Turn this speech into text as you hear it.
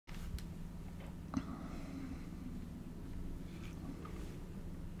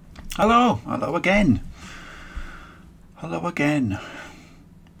Hello, hello again. Hello again.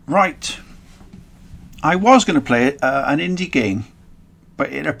 Right. I was going to play an indie game,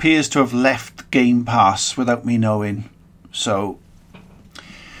 but it appears to have left Game Pass without me knowing. So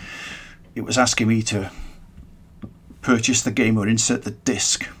it was asking me to purchase the game or insert the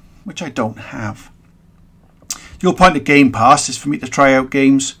disc, which I don't have. The whole point of Game Pass is for me to try out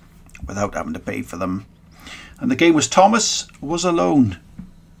games without having to pay for them. And the game was Thomas Was Alone.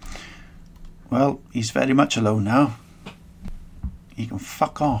 Well, he's very much alone now. He can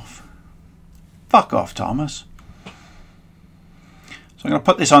fuck off. Fuck off, Thomas. So I'm going to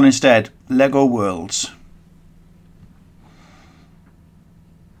put this on instead. Lego Worlds.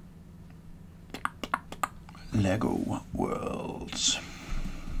 Lego Worlds.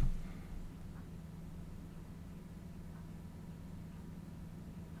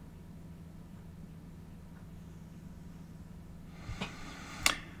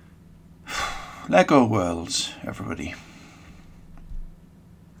 Lego Worlds, everybody.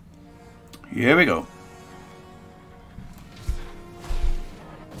 Here we go.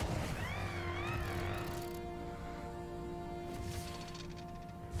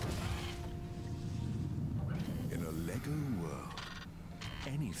 In a Lego world,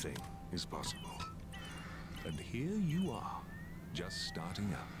 anything is possible. And here you are, just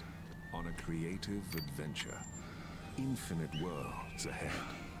starting out on a creative adventure. Infinite worlds ahead.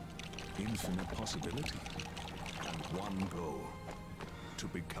 Infinite possibility, and one goal: to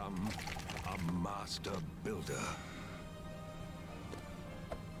become a master builder.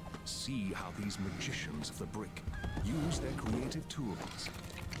 See how these magicians of the brick use their creative tools.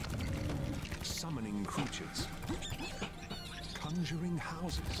 Summoning creatures, conjuring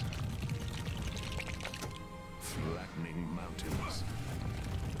houses, flattening mountains,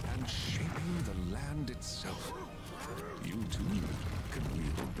 and shaping the land itself. You too can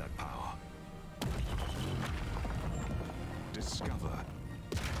wield that power. Discover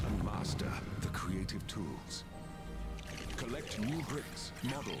and master the creative tools. Collect new bricks,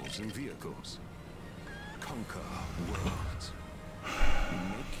 models, and vehicles. Conquer worlds.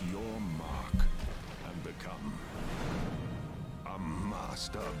 Make your mark and become a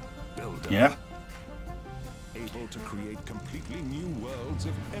master builder. Yeah. Able to create completely new worlds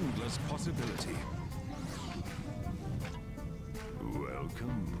of endless possibility.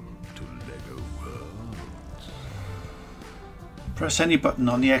 Welcome to Lego Worlds. Press any button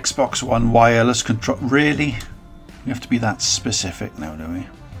on the Xbox One wireless control. Really? We have to be that specific now, do we?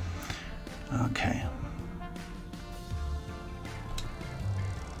 Okay.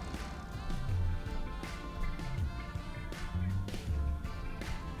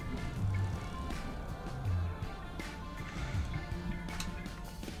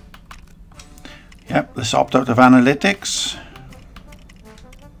 Yep, let's opt out of analytics.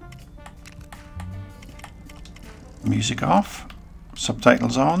 Music off.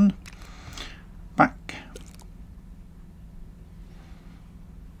 Subtitles on. Back.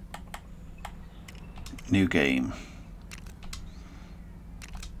 New game.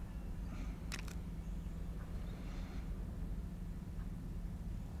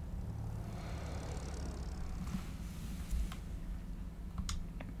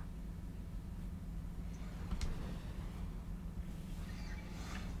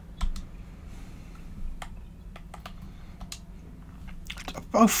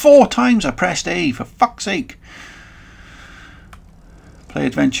 Oh, 4 times I pressed A, for fuck's sake. Play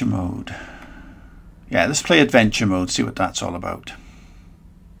adventure mode. Yeah, let's play adventure mode, see what that's all about.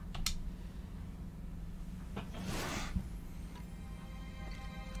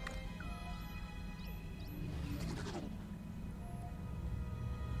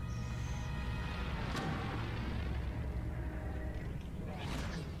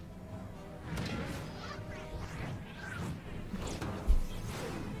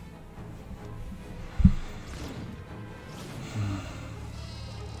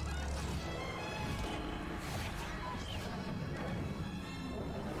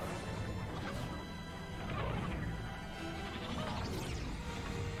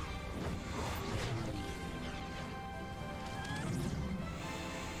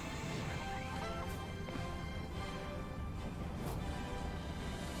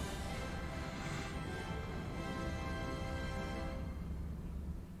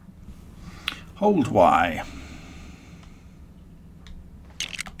 Hold Y.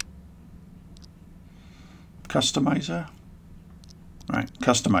 Customizer. Right,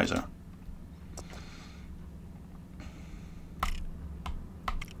 customizer.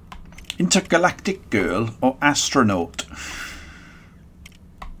 Intergalactic girl or astronaut?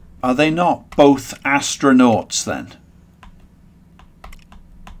 Are they not both astronauts then?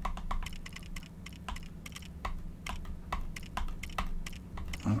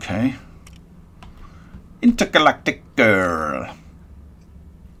 Intergalactic Girl.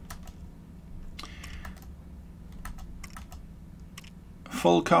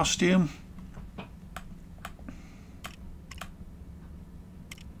 Full costume.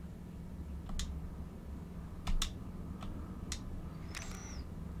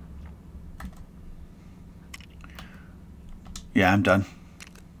 Yeah, I'm done.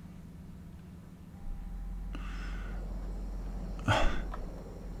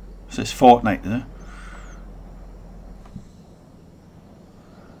 So it's Fortnite, isn't it?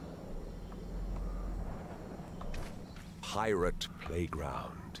 Pirate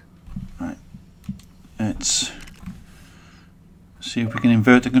playground. Right. Let's see if we can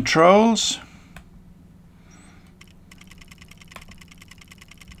invert the controls.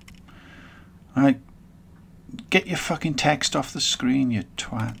 Right. Get your fucking text off the screen, you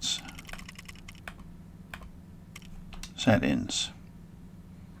twats. Settings.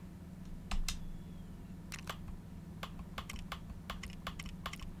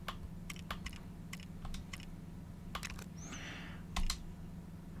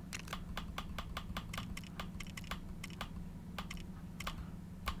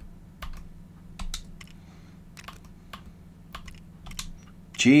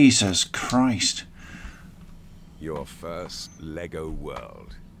 Jesus Christ. Your first Lego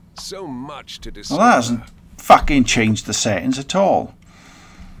world. So much to discover. Well, that hasn't fucking changed the settings at all.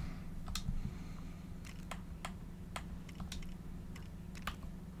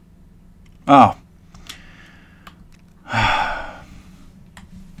 Oh.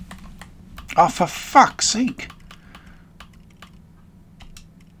 Oh, for fuck's sake.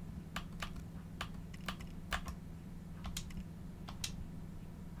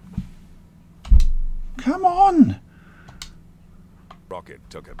 Come on. Rocket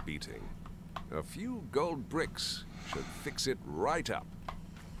took a beating. A few gold bricks should fix it right up.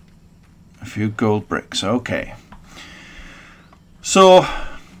 A few gold bricks, okay. So,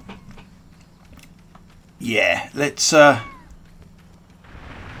 yeah, let's,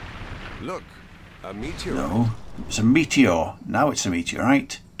 Look, a meteor. no, it's a meteor. Now it's a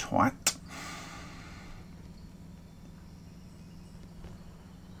meteorite, twat.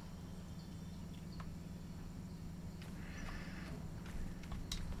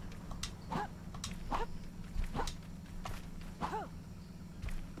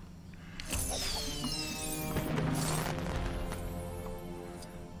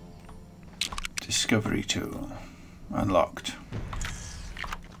 Discovery tool unlocked.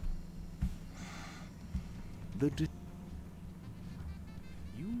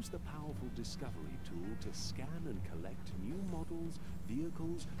 Use the powerful discovery tool to scan and collect new models,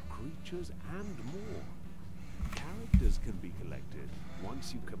 vehicles, creatures, and more. Characters can be collected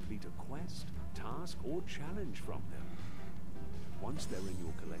once you complete a quest, task, or challenge from them. Once they're in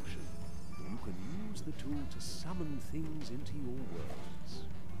your collection, you can use the tool to summon things into your worlds.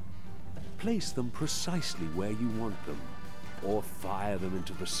 Place them precisely where you want them, or fire them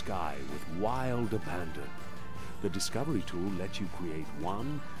into the sky with wild abandon. The discovery tool lets you create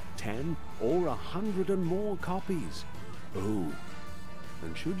 1, 10, or 100 and more copies. Oh,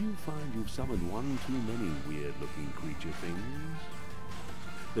 and should you find you've summoned one too many weird-looking creature things,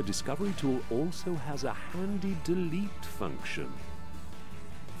 the discovery tool also has a handy delete function.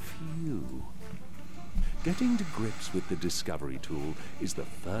 Phew. Getting to grips with the discovery tool is the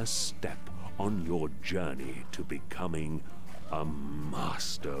first step on your journey to becoming a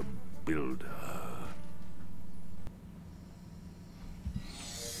master builder.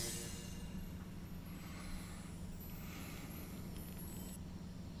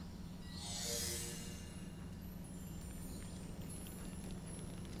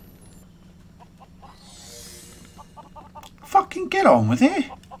 Fucking get on with it.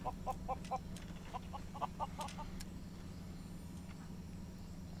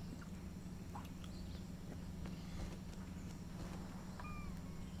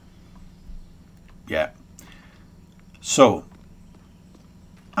 Yeah. So,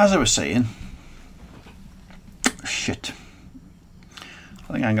 as I was saying, shit.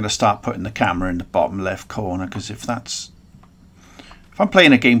 I think I'm going to start putting the camera in the bottom left corner, because if I'm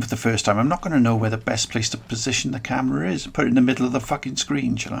playing a game for the first time, I'm not going to know where the best place to position the camera is. Put it in the middle of the fucking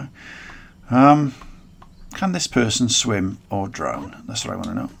screen, shall I? Can this person swim or drown? That's what I want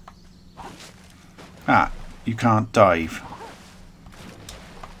to know. Ah, you can't dive.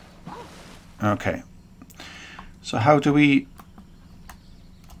 Okay. So how do we...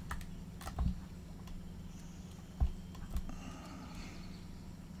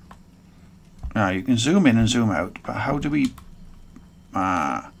 Now you can zoom in and zoom out, but how do we...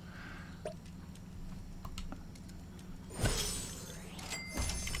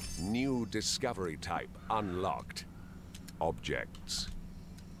 New discovery type unlocked. Objects.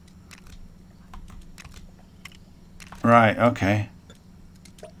 Right, okay.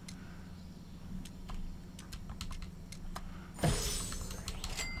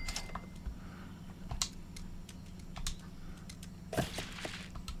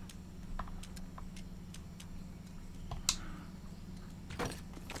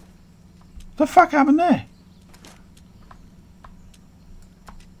 The fuck happened there?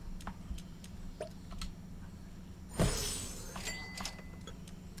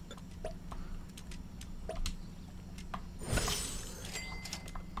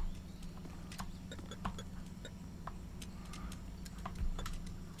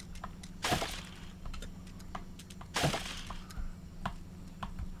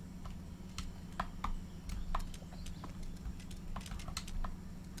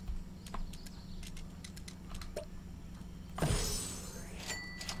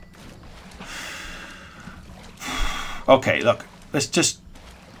 Okay, look, let's just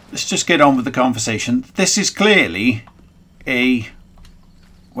get on with the conversation. This is clearly a,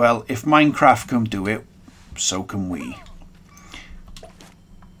 well, if Minecraft can do it, so can we.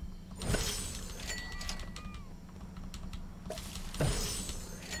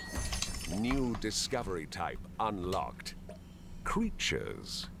 New discovery type unlocked.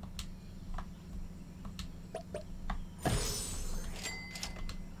 Creatures.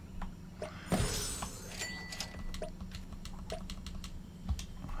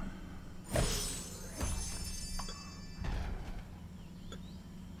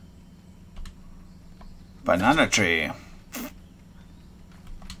 Banana tree.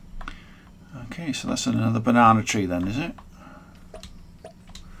 Okay, so that's another banana tree then, is it?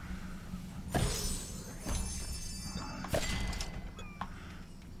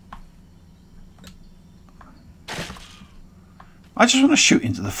 I just want to shoot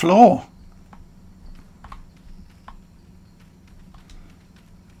into the floor.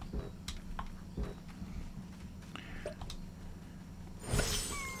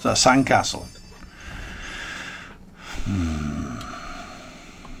 Is that a sandcastle?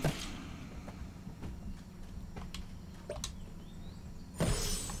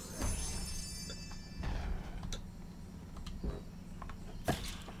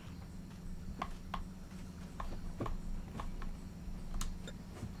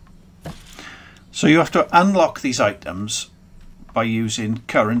 So you have to unlock these items by using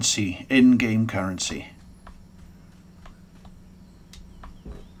currency, in-game currency.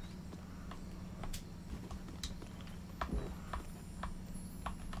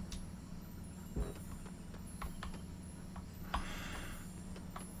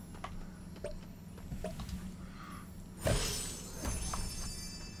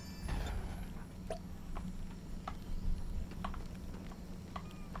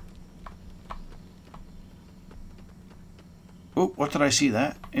 Oh, what did I see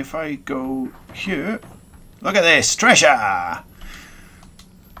there? If I go here, look at this, treasure!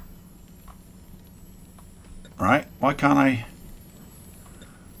 Right, why can't I?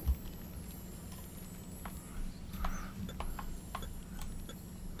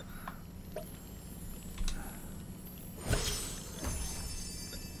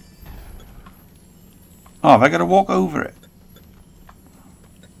 Oh, have I got to walk over it?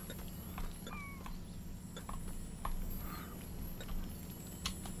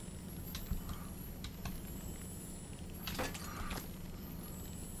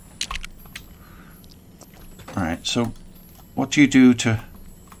 Alright, so what do you do to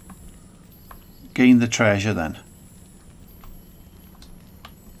gain the treasure then?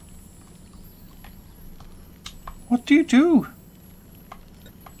 What do you do?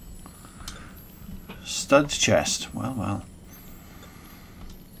 Stud chest. Well, well.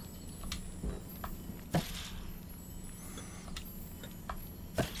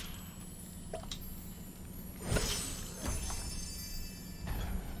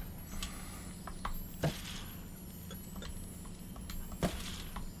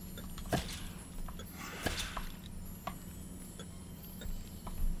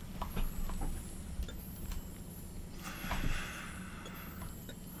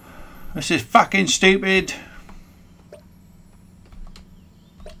 This is fucking stupid.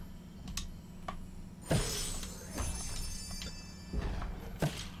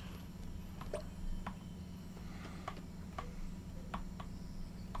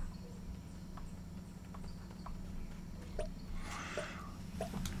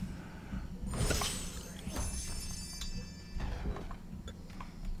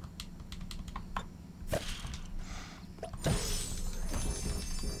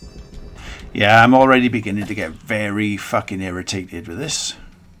 Yeah, I'm already beginning to get very fucking irritated with this.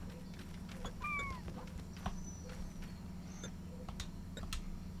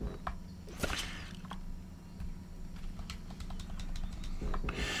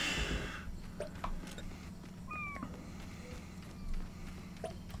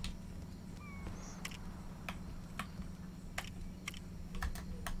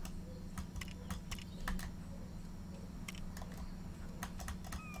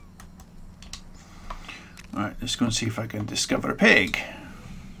 Right, let's go and see if I can discover a pig.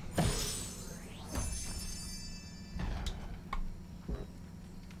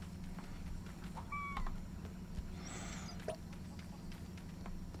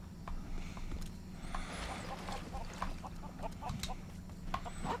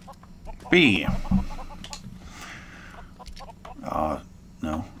 B. Oh,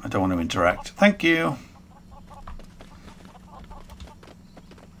 no, I don't want to interact. Thank you.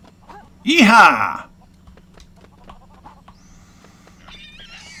 Yeehaw!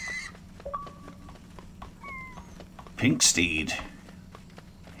 Pink steed.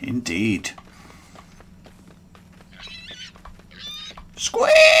 Indeed.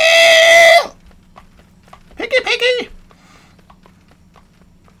 Squeal! Piggy, piggy!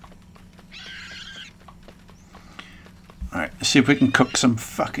 Alright, let's see if we can cook some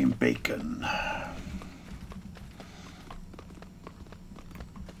fucking bacon.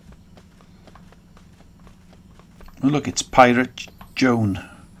 Oh look, it's Pirate Joan.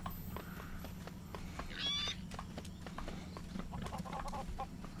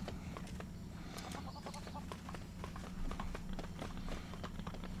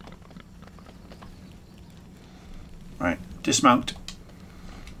 Right, dismount.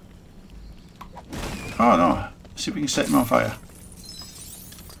 Oh no, see if we can set him on fire.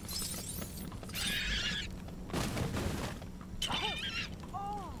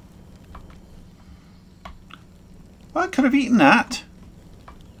 Well, I could have eaten that.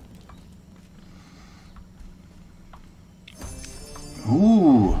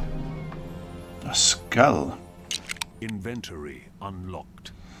 Ooh, a skull. Inventory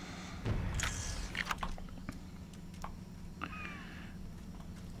unlocked.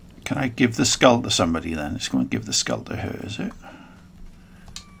 Can I give the skull to somebody then? Let's go and give the skull to her, is it?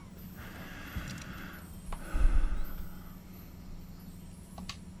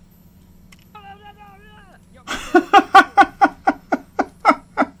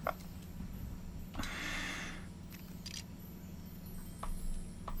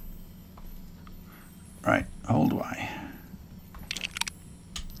 Right, hold Y.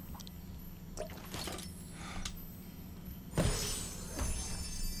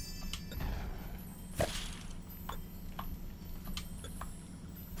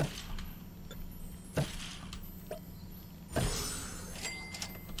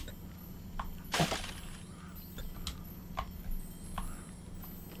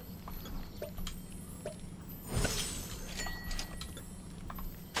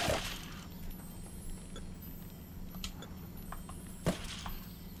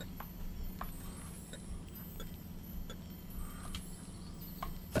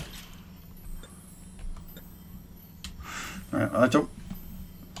 Right, I don't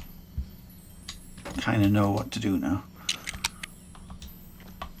kind of know what to do now.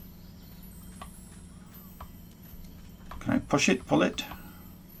 Can I push it, pull it?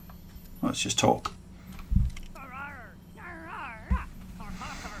 Let's just talk.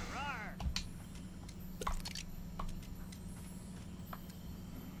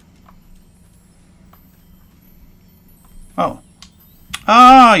 Oh.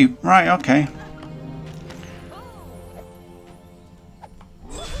 Ah, right, okay.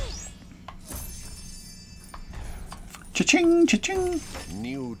 Cha-ching, cha-ching.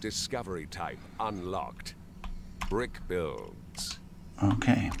 New discovery type unlocked. Brick builds.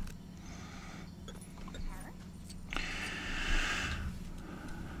 Okay.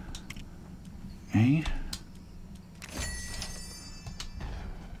 A.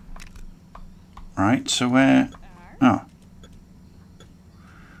 Right, so where... Oh.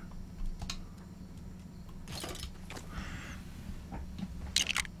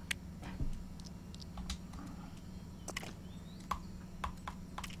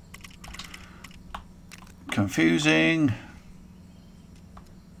 Confusing.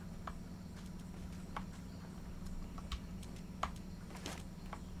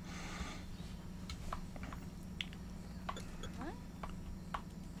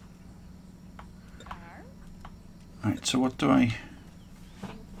 Right, so what do I...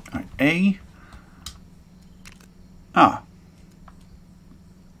 Right, A. Ah.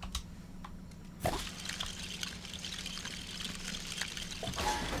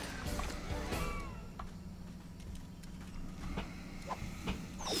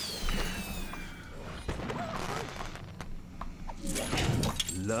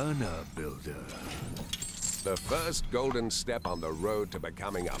 Learner builder. The first golden step on the road to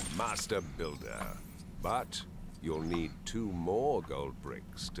becoming a master builder. But you'll need 2 more gold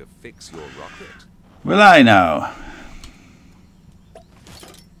bricks to fix your rocket. Will I now?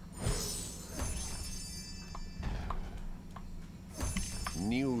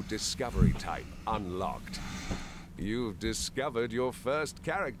 new discovery type unlocked. You've discovered your first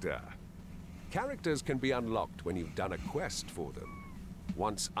character. Characters can be unlocked when you've done a quest for them.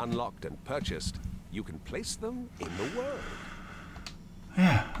 Once unlocked and purchased, you can place them in the world.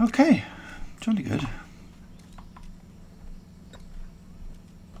 Yeah, okay. Jolly good.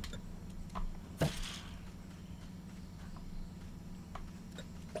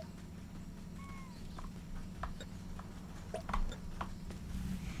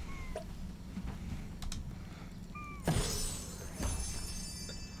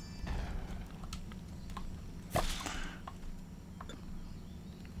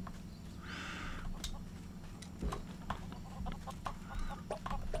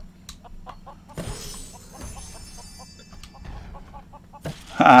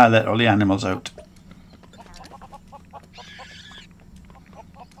 Ah, let all the animals out.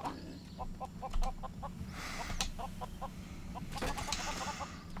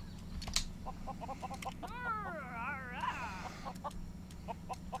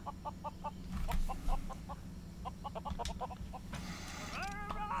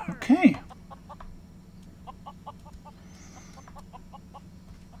 Okay.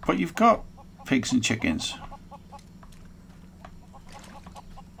 But you've got pigs and chickens.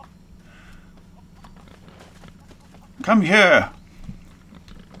 Come here.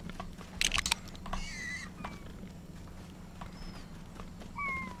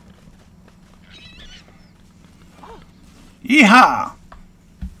 Yeehaw!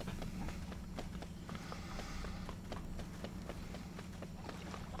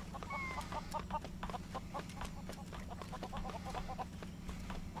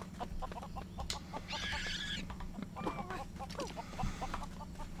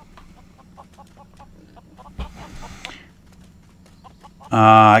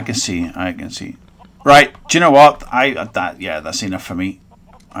 I can see. Right, do you know what? Yeah, that's enough for me.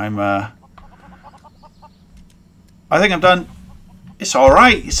 I think I'm done. It's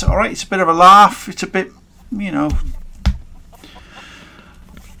alright, it's alright, it's a bit of a laugh, it's a bit, you know.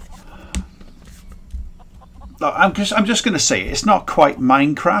 Look, I'm just gonna say it's not quite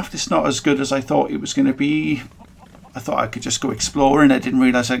Minecraft, it's not as good as I thought it was gonna be. I thought I could just go exploring. I didn't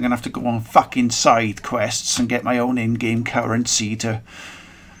realise I'm going to have to go on fucking side quests and get my own in-game currency to...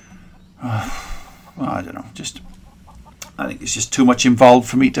 well, I don't know. I think it's just too much involved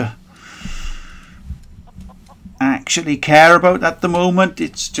for me to actually care about at the moment.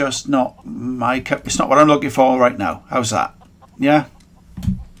 It's just not my cup. It's not what I'm looking for right now. How's that? Yeah?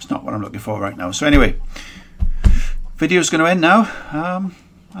 It's not what I'm looking for right now. So anyway, video's going to end now.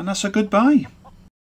 And that's a goodbye.